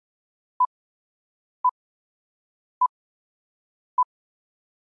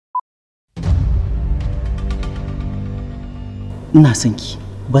ina son ki,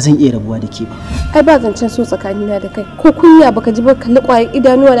 ba zan iya rabuwa da ke ba. Ai ba zancen so tsakanina da kai. Ko kunya baka ji ba kalli ƙwayar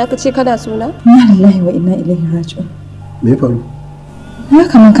idanuwa da aka ce kana sona? Inna lillahi wa inna ilaihi raji'un. Me ya faru? Na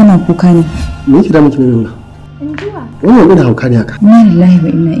kaman kana kuka ne. Me yake da miki mai nuna? Injuwa. Wannan wani hauka ne haka. Inna lillahi wa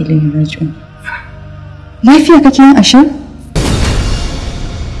inna ilaihi raji'un. Lafiya kake yin ashe?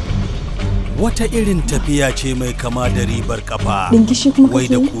 Wata irin tafiya ce mai kama da ribar kafa, wai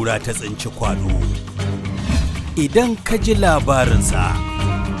da kura ta tsinci kwado. Idan ka ji labarinsa,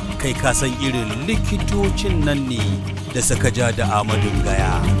 kai ka san irin likitocin nan ne da suka ja da Amadun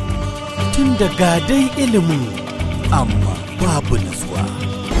Gaya. Tun da gadai ilimin amma babu nutsuwa.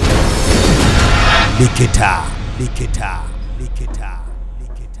 Likita, likita, likita,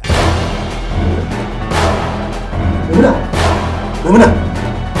 likita. Mumuna,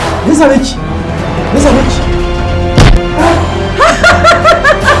 me same ki? Me same ki?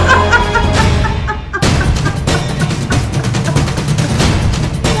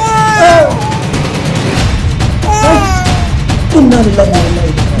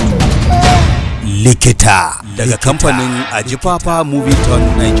 Likita daga kamfanin Ajipapa Movie Town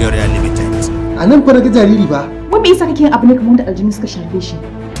Nigeria Limited. A nan fa na ga jariri ba. Wai me yasa kake yin abu ne kamar da aljinu suka shafe shi?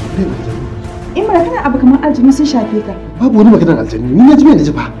 In mara kana abu kamar aljinu sun shafe ka. Babu wani maganar aljanu, ni na ji me na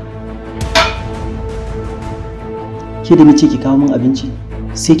ji fa. Ke da nace ki kawo min abinci,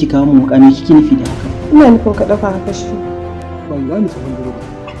 sai ki kawo min wuka, me kike nufi da haka? Ina nufin ka dafa haka shi. Ban gane tsohon dare ba.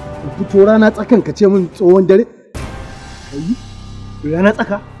 Ka fito rana tsakan ka ce min tsohon dare. Rana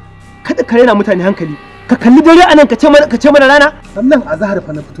tsaka? Kada ka rena mutane hankali. Ka kalli dare anan ka ce mana rana? Sannan azhar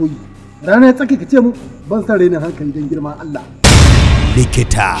fa na fito yi. Rana tsaka ka ce mu ban san rainin hankali don girman Allah.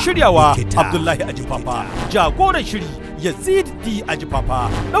 Likita. Shiryawa Abdullahi Ajipapa. Jagoran shiri Yazid D Ajipapa.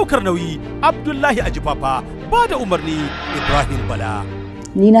 Daukar nauyi Abdullahi Ajipapa. Ba da umarni Ibrahim Bala.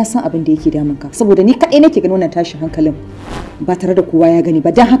 Ni na san abin da yake damun ka saboda ni kaɗai nake ganin wannan tashin hankalin ba tare da kowa ya gani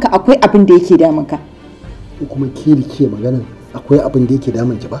ba, don haka akwai abin da yake damun ka. Ko kuma ke da ke magana akwai abin da yake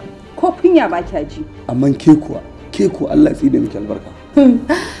damun ki ba? Ko kunya ba kya ji. Amma ke ko Allah tside miki albarka.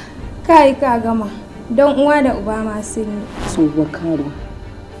 Kai ka gama. Don uwa da uba ma sun yi. Tsohuwar karuwa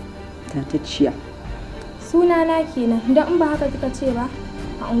ta ciya. Suna na kenan, don in ba haka kika ce ba,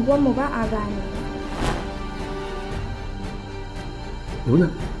 a unguwarmu ba a gane. Yuna,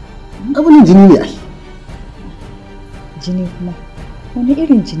 abin jini ne ai. Jini kuma? Wani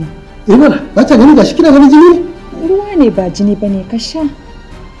irin jini? Mana, ba ta gani gashi kina ganin jini ne? Ruwa ne ba jini bane, ka sha.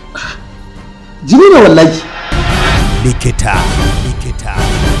 Jini ne wallahi. Likita.